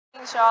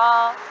Thanks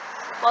y'all.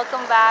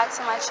 Welcome back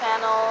to my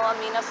channel,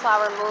 Amina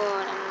Flower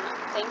Moon, and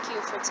thank you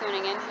for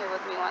tuning in here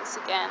with me once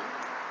again.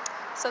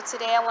 So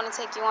today I want to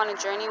take you on a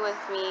journey with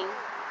me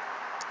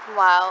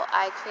while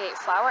I create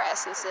flower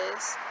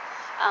essences.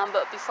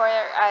 But before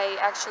I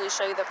actually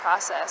show you the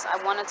process,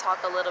 I want to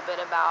talk a little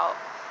bit about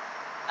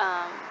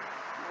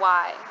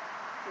why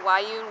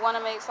you want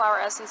to make flower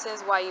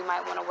essences, why you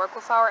might want to work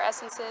with flower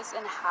essences,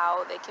 and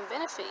how they can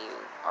benefit you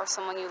or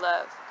someone you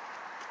love.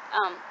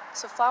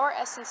 So flower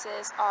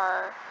essences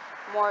are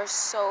more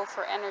so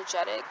for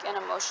energetic and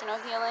emotional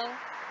healing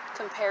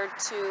compared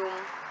to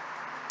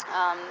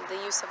the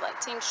use of like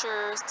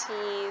tinctures,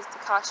 teas,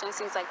 decoctions,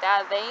 things like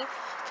that. They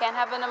can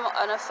have an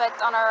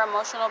effect on our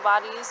emotional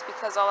bodies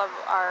because all of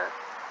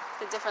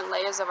the different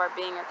layers of our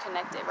being are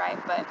connected, right?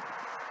 But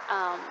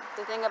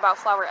the thing about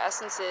flower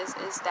essences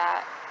is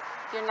that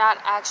you're not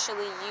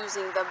actually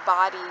using the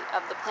body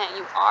of the plant.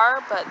 You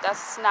are, but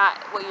that's not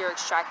what you're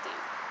extracting.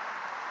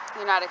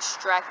 You're not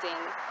extracting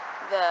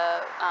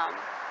the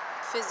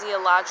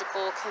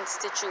physiological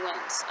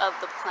constituents of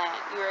the plant.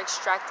 You're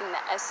extracting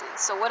the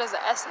essence. So what is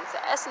the essence?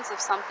 The essence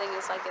of something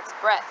is like its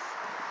breath.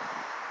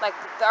 Like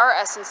our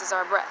essence is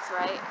our breath,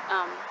 right?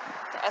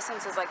 The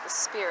essence is like the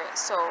spirit.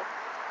 So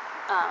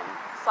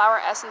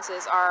flower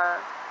essences are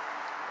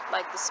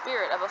like the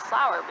spirit of a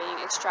flower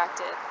being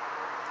extracted.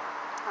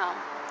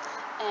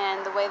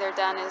 And the way they're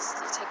done is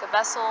you take a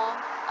vessel,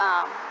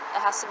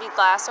 it has to be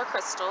glass or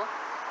crystal,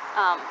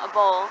 a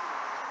bowl,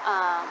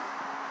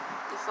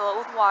 you fill it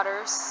with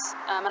waters,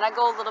 and I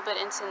go a little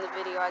bit into in the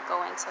video, I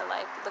go into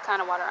like the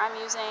kind of water I'm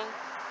using,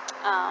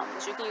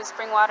 but you can use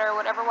spring water,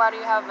 whatever water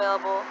you have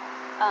available.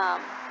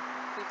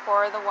 You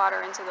pour the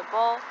water into the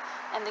bowl,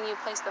 and then you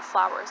place the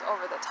flowers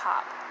over the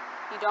top.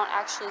 You don't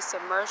actually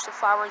submerge the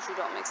flowers, you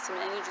don't mix them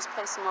in, you just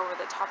place them over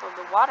the top of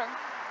the water,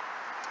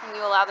 and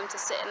you allow them to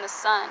sit in the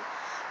sun.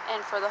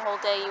 And for the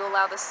whole day, you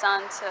allow the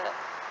sun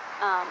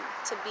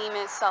to beam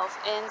itself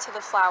into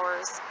the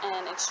flowers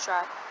and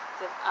extract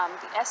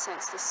the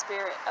essence, the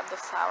spirit of the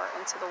flower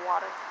into the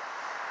water.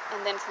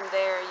 And then from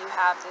there, you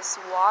have this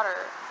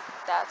water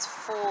that's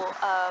full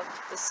of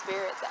the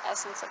spirit, the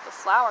essence of the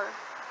flower.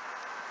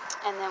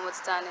 And then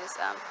what's done is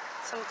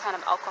some kind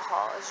of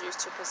alcohol is used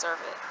to preserve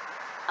it.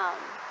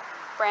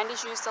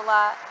 Brandy's used a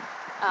lot,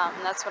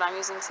 and that's what I'm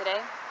using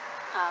today.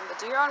 But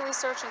do your own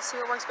research and see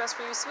what works best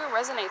for you. See what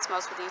resonates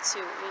most with you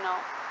too. You know,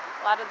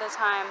 a lot of the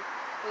time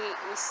we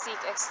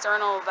seek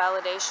external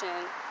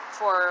validation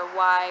for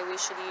why we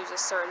should use a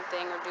certain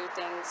thing or do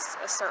things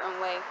a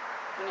certain way.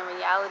 And in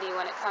reality,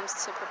 when it comes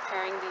to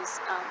preparing these,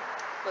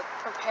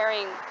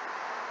 preparing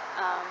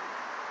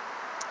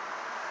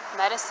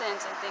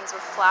medicines and things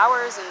with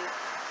flowers and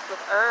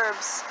with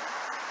herbs,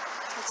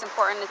 it's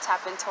important to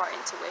tap into our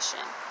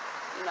intuition.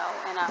 You know,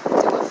 and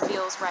do what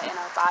feels right in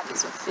our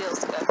bodies, what feels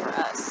good for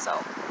us. So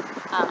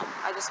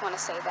I just want to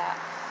say that.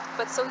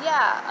 But so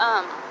yeah,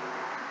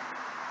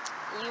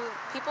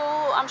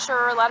 I'm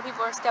sure a lot of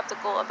people are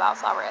skeptical about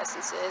flower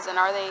essences, and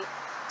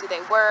do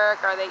they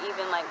work? Are they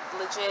even like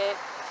legit?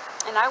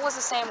 And I was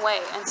the same way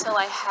until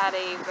I had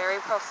a very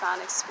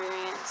profound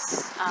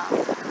experience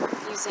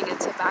using a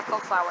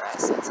tobacco flower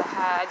essence.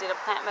 I did a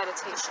plant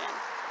meditation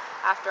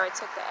after I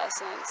took the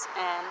essence,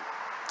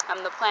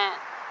 and the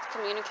plant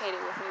communicated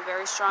with me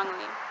very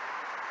strongly,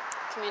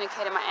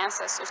 communicated my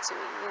ancestors to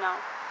me, you know.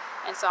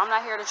 And so I'm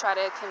not here to try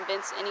to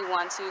convince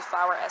anyone to use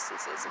flower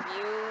essences. If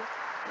you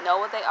know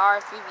what they are,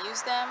 if you've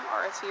used them,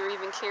 or if you're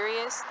even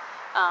curious,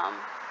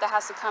 that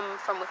has to come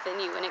from within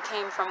you, and it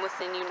came from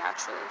within you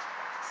naturally.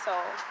 So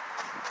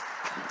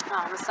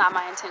it's not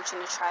my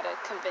intention to try to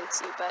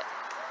convince you, but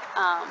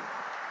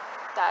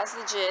that's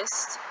the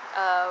gist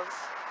of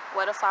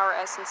what a flower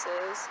essence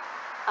is.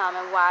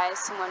 And why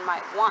someone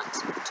might want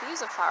to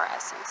use a flower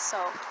essence.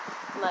 So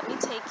let me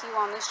take you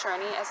on this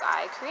journey as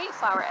I create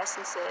flower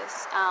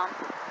essences.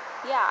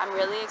 Yeah, I'm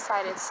really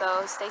excited,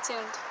 so stay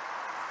tuned.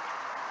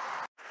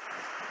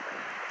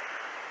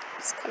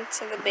 Just come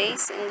to the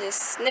base and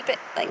just snip it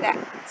like that,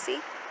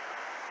 see?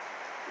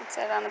 And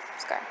set it on the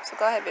scarf. So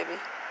go ahead, baby.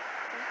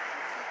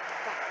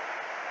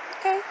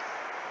 Okay.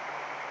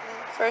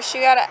 First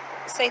you gotta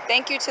say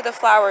thank you to the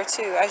flower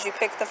too. As you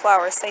pick the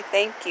flowers, say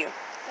thank you.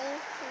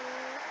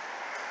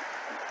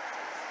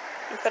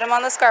 And put them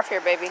on the scarf here,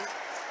 baby.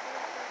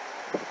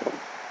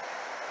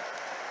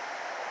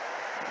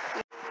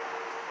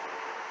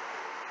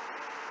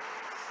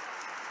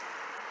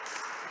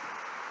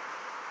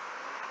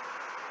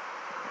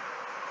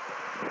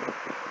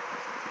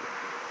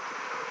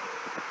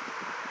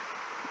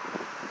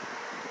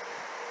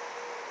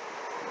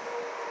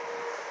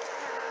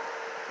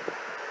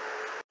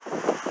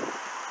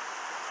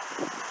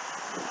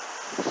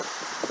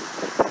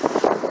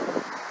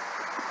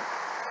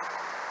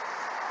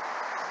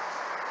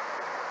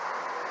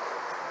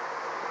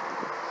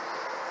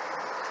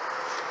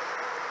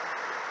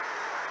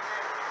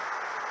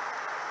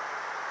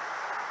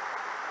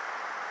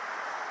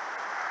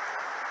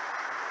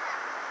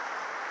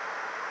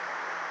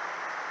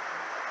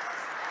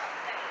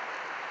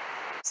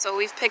 So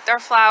we've picked our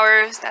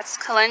flowers. That's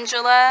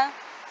calendula,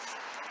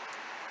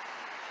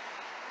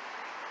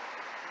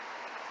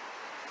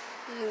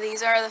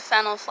 These are the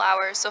fennel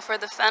flowers. So for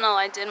the fennel,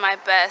 I did my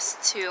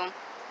best to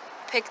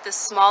pick the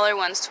smaller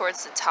ones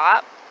towards the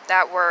top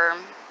that were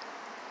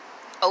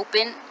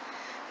open,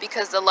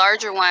 because the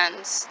larger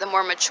ones, the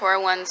more mature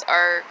ones,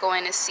 are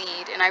going to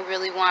seed, and I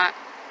really want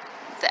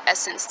the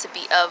essence to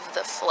be of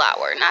the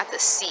flower, not the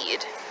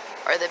seed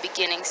or the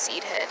beginning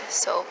seed head.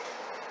 So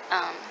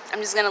I'm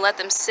just gonna let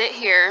them sit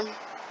here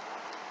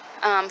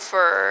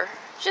for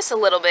just a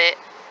little bit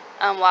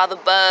while the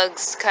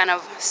bugs kind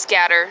of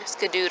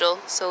skedaddle,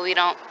 so we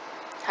don't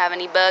have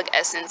any bug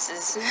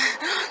essences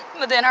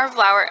within our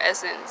flower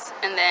essence.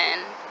 And then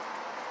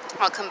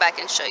I'll come back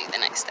and show you the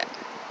next step.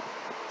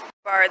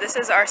 This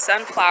is our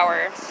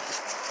sunflower.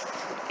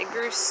 It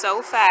grew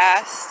so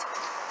fast,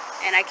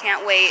 and I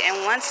can't wait.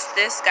 And once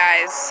this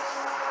guy's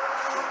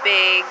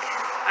big,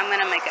 I'm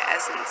gonna make an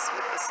essence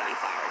with the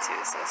sunflower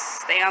too, so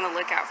stay on the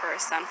lookout for a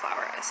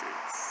sunflower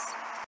essence.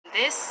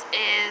 This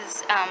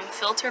is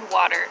filtered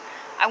water.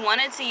 I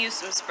wanted to use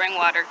some spring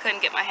water,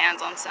 couldn't get my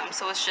hands on some,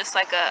 so it's just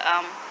like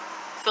a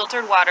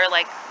filtered water,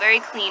 like very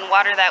clean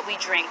water that we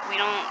drink. We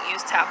don't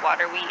use tap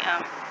water, we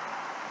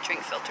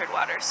drink filtered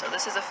water. So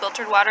this is a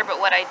filtered water, but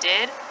what I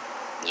did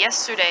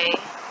yesterday,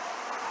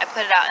 I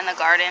put it out in the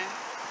garden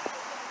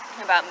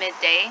about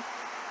midday,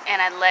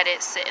 and I let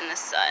it sit in the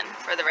sun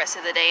for the rest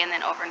of the day and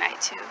then overnight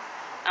too.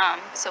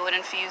 So it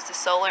infused the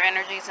solar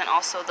energies and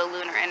also the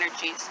lunar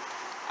energies.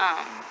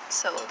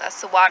 So that's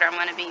the water I'm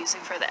going to be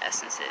using for the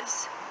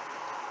essences.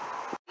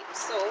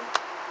 So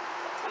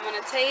I'm going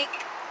to take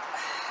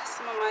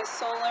some of my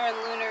solar and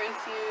lunar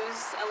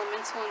infused,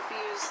 elemental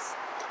infused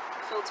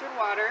filtered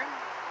water.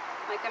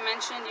 Like I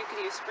mentioned, you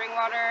could use spring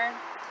water.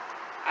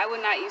 I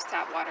would not use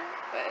tap water,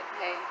 but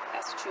hey,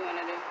 that's what you want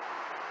to do.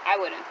 I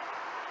wouldn't.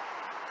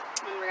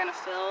 And we're going to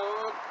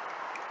fill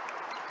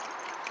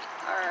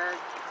our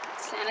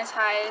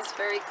sanitized,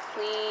 very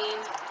clean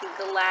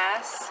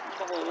glass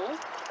bowl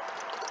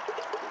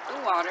with the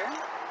water.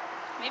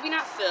 Maybe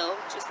not fill,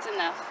 just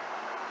enough.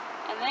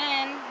 And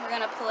then we're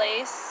going to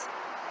place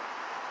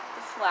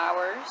the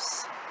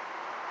flowers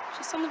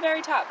just on the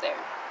very top there.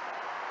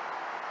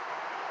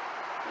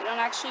 We don't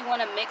actually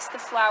want to mix the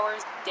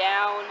flowers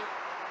down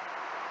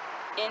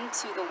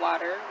into the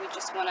water. We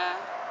just want to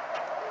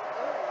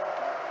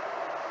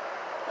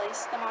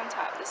place them on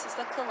top. This is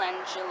the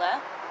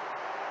calendula.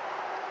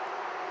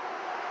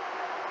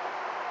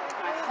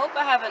 I hope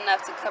I have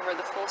enough to cover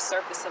the full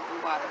surface of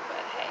the water,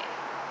 but hey.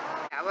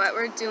 Yeah, what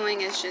we're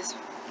doing is just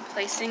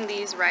placing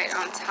these right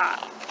on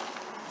top.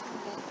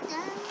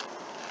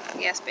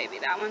 Yes, baby,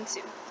 that one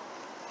too.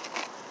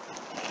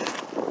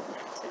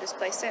 So just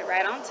place it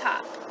right on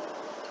top.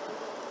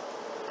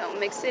 Don't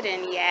mix it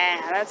in.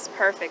 Yeah, that's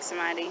perfect,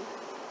 Samadhi.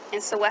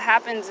 And so what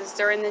happens is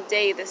during the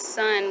day, the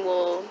sun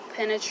will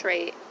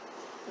penetrate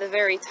the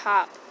very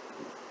top,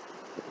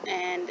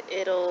 and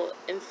it'll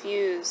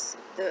infuse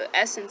the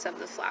essence of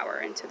the flower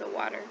into the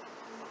water.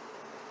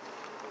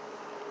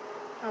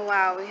 Oh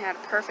wow, we had a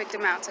perfect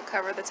amount to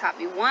cover the top.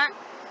 You want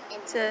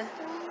to,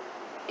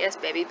 yes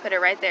baby, put it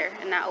right there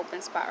in that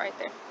open spot right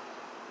there.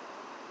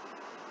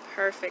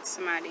 Perfect,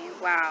 Samadhi.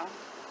 Wow.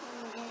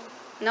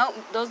 Nope,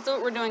 those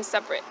we're doing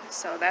separate.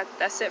 So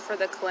that's it for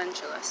the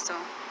calendula. So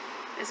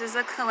this is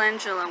a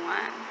calendula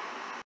one.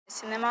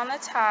 Placing them on the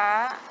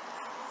top,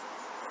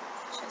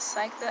 just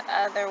like the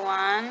other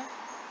one.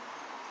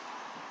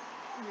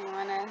 And we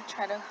want to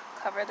try to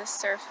cover the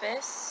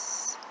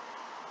surface.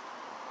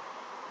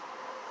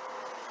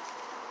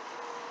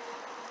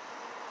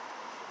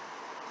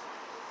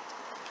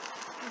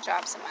 Good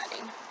job,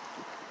 Samadhi.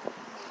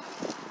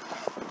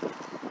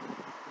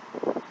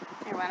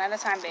 Here, one at a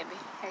time, baby.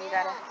 Here, you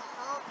gotta.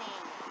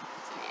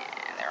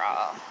 Yeah, they're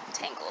all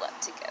tangled up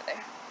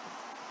together.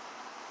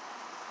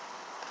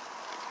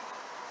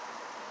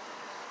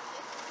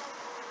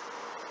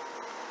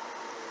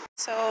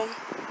 So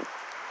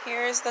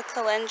here's the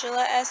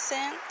calendula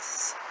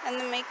essence in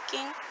the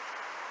making,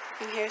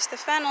 and here's the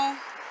fennel.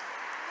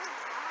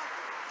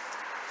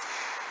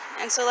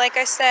 And so like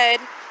I said,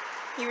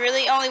 you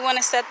really only want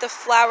to set the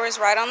flowers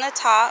right on the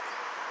top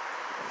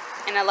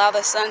and allow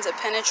the sun to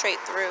penetrate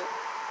through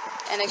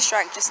and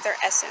extract just their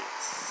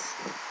essence.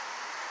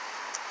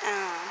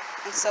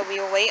 And so we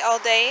will wait all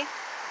day.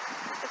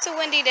 It's a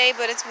windy day,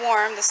 but it's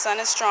warm. The sun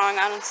is strong.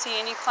 I don't see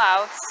any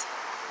clouds,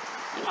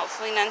 and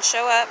hopefully none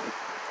show up.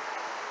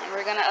 And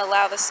we're gonna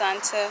allow the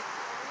sun to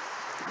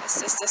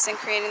assist us in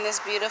creating these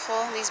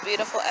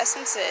beautiful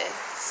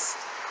essences.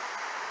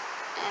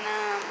 And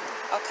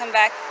I'll come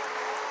back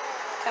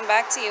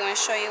to you and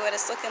show you what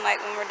it's looking like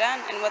when we're done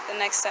and what the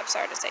next steps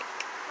are to take.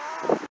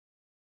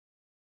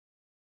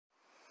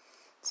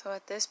 So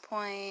at this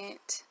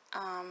point,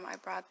 I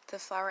brought the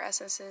flower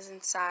essences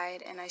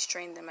inside and I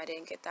strained them. I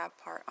didn't get that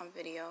part on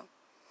video.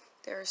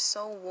 They're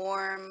so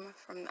warm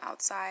from the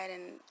outside,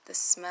 and the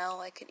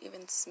smell, I could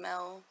even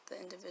smell the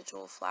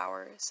individual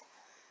flowers.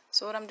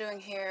 So what I'm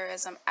doing here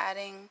is I'm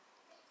adding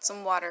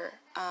some water,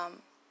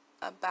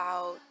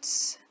 about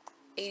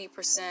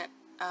 80%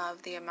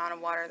 of the amount of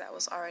water that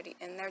was already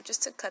in there,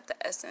 just to cut the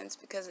essence,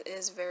 because it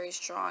is very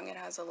strong. It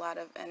has a lot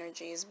of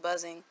energy, it's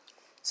buzzing.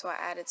 So I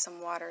added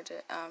some water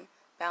to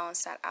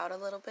balance that out a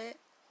little bit.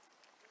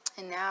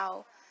 And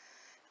now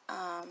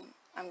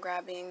I'm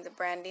grabbing the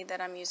brandy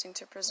that I'm using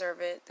to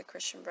preserve it, the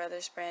Christian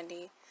Brothers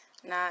brandy.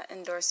 Not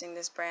endorsing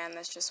this brand,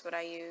 that's just what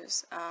I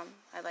use.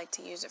 I like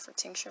to use it for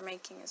tincture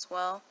making as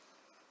well.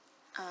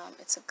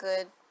 It's a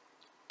good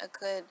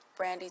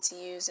brandy to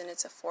use, and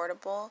it's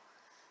affordable.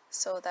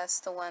 So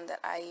that's the one that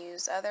I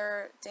use.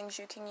 Other things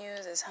you can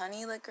use is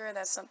honey liquor.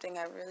 That's something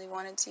I really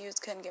wanted to use,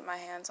 couldn't get my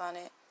hands on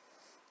it.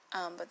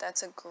 But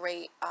that's a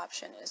great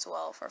option as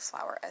well for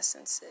flower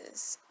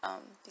essences,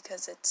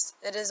 because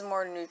it is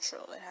more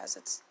neutral. It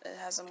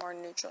has a more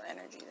neutral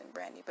energy than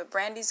brandy. But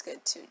brandy's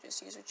good too.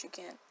 Just use what you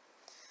can.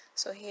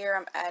 So here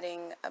I'm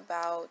adding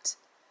about,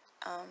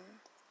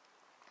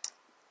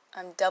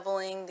 I'm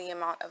doubling the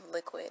amount of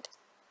liquid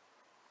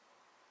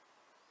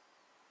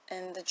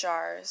in the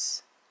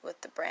jars with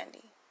the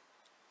brandy.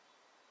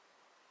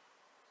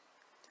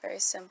 Very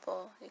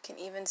simple. You can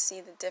even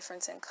see the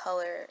difference in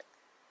color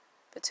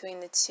between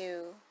the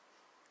two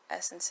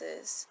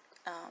essences.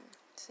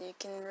 So you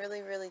can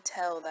really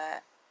tell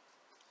that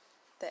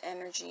the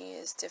energy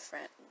is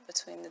different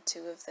between the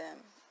two of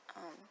them.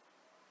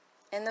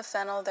 In the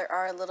fennel, there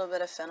are a little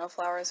bit of fennel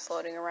flowers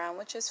floating around,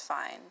 which is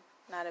fine,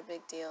 not a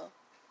big deal.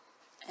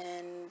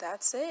 And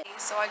that's it.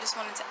 So I just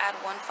wanted to add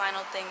one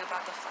final thing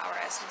about the flower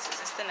essences.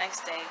 It's the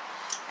next day,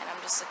 and I'm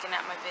just looking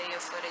at my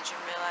video footage and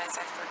realized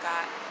I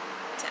forgot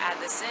to add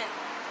this in.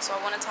 So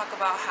I want to talk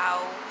about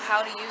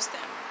how to use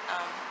them.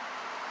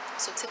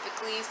 So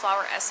typically,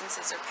 flower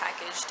essences are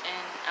packaged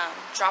in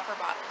dropper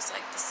bottles,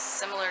 like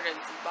similar to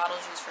the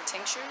bottles used for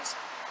tinctures.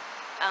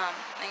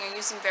 And you're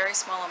using very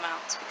small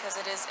amounts because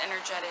it is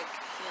energetic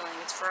healing.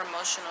 It's for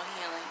emotional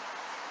healing.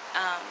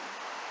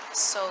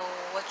 So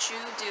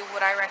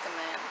what I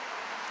recommend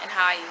and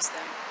how I use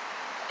them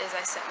is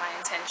I set my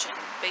intention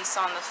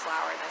based on the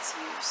flower that's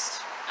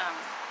used.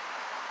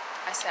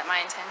 I set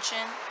my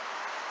intention.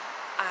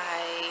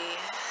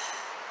 I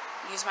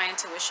use my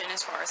intuition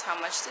as far as how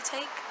much to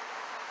take.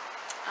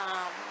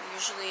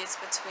 Usually it's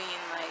between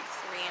like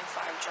 3 and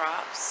 5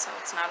 drops, so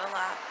it's not a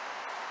lot.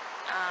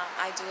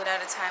 I do it at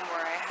a time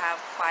where I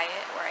have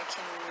quiet, where I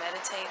can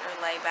meditate or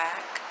lay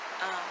back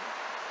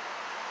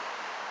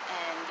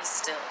and be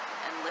still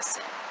and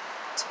listen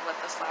to what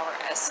the flower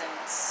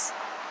essence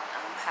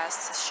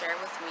has to share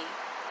with me,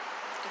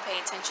 and pay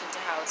attention to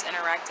how it's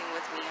interacting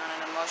with me on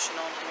an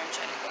emotional and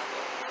energetic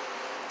level.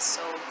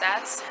 So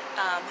that's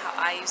how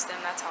I use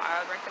them. That's how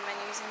I would recommend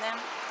using them.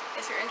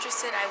 If you're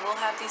interested, I will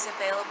have these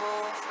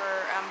available for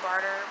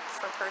barter,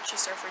 for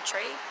purchase, or for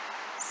trade.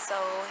 So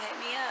hit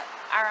me up.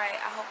 Alright,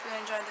 I hope you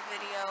enjoyed the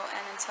video,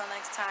 and until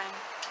next time,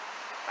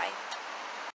 bye.